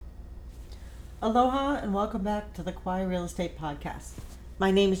Aloha and welcome back to the Kauai Real Estate Podcast.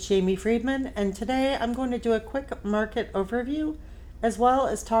 My name is Jamie Friedman, and today I'm going to do a quick market overview as well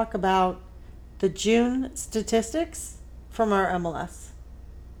as talk about the June statistics from our MLS,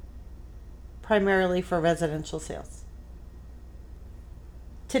 primarily for residential sales.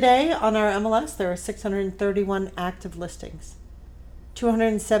 Today on our MLS, there are 631 active listings.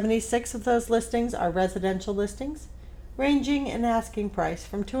 276 of those listings are residential listings, ranging in asking price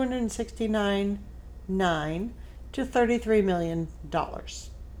from $269.9 to $33 million.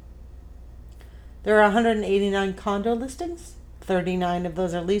 There are 189 condo listings. 39 of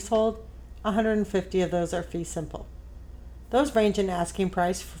those are leasehold. 150 of those are fee simple. Those range in asking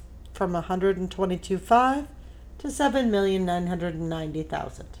price from $122.5 to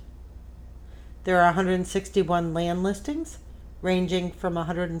 $7,990,000. There are 161 land listings, ranging from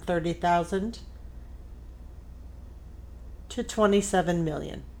 $130,000 to $27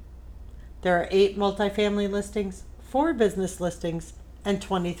 million. There are 8 multifamily listings, 4 business listings, and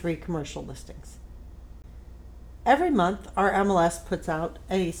 23 commercial listings. Every month, our MLS puts out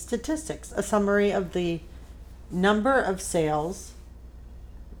a summary of the number of sales,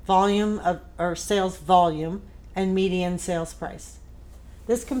 sales volume, and median sales price.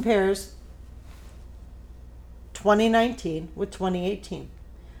 This compares 2019 with 2018.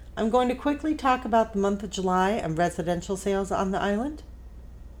 I'm going to quickly talk about the month of July and residential sales on the island.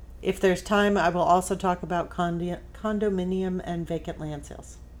 If there's time, I will also talk about condominium and vacant land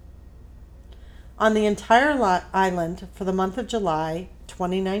sales. On the entire island for the month of July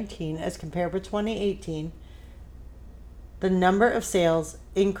 2019 as compared with 2018, the number of sales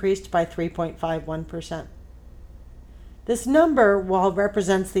increased by 3.51%. This number, while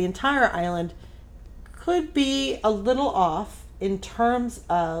represents the entire island, could be a little off in terms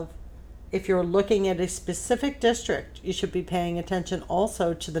of if you're looking at a specific district, you should be paying attention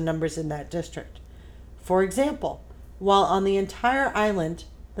also to the numbers in that district. For example, while on the entire island,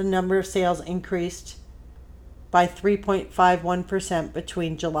 the number of sales increased by 3.51%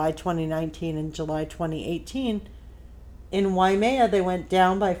 between July 2019 and July 2018, in Waimea they went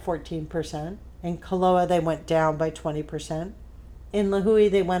down by 14%, in Koloa they went down by 20%, in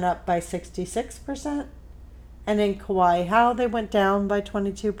Lihue they went up by 66%, and in Kauai Hau they went down by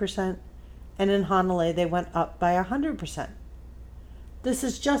 22%, and in Hanalei they went up by 100%. This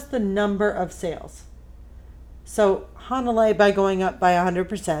is just the number of sales. So Hanalei, by going up by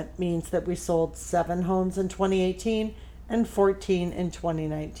 100%, means that we sold 7 homes in 2018 and 14 in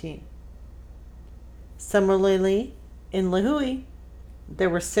 2019. Similarly, in Lihue,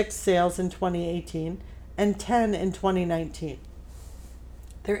 there were 6 sales in 2018 and 10 in 2019.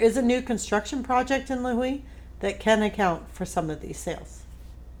 There is a new construction project in Lihue that can account for some of these sales.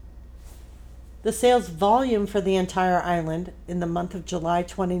 The sales volume for the entire island in the month of July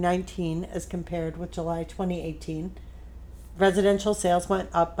 2019 as compared with July 2018, residential sales went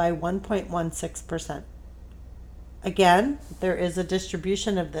up by 1.16%. Again, there is a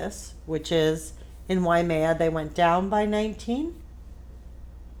distribution of this, which is in Waimea they went down by 19.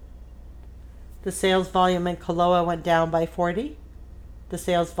 The sales volume in Koloa went down by 40. The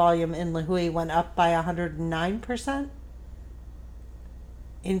sales volume in Lihue went up by 109%.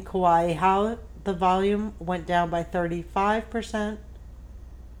 In Kauai Hau, the volume went down by 35%.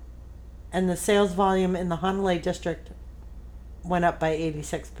 And the sales volume in the Hanalei district went up by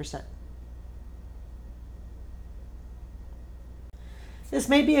 86%. This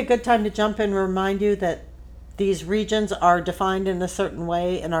may be a good time to jump in and remind you that these regions are defined in a certain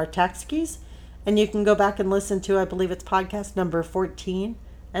way in our tax keys. And you can go back and listen to, I believe it's podcast number 14,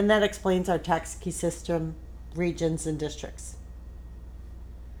 and that explains our tax key system, regions, and districts.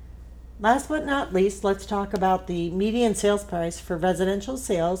 Last but not least, let's talk about the median sales price for residential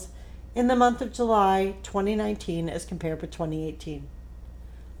sales in the month of July 2019 as compared with 2018.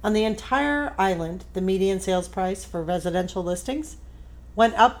 On the entire island, the median sales price for residential listings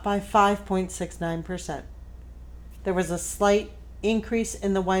went up by 5.69%. There was a slight increase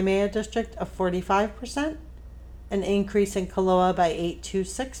in the Waimea district of 45%, an increase in Koloa by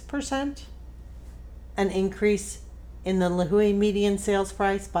 8.26%, an increase in the Lihue median sales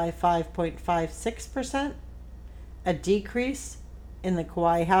price by 5.56%, a decrease in the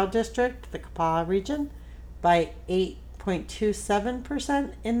Kauai Hau district, the Kapaa region, by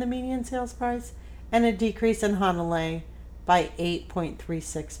 8.27% in the median sales price, and a decrease in Hanalei by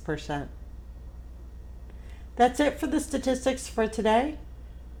 8.36%. That's it for the statistics for today.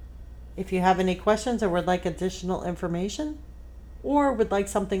 If you have any questions or would like additional information, or would like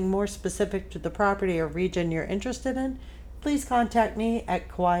something more specific to the property or region you're interested in, please contact me at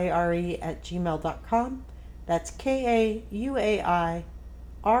kauaire@gmail.com. That's KAUAI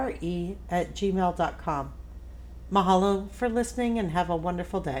at gmail.com. Mahalo for listening and have a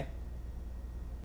wonderful day.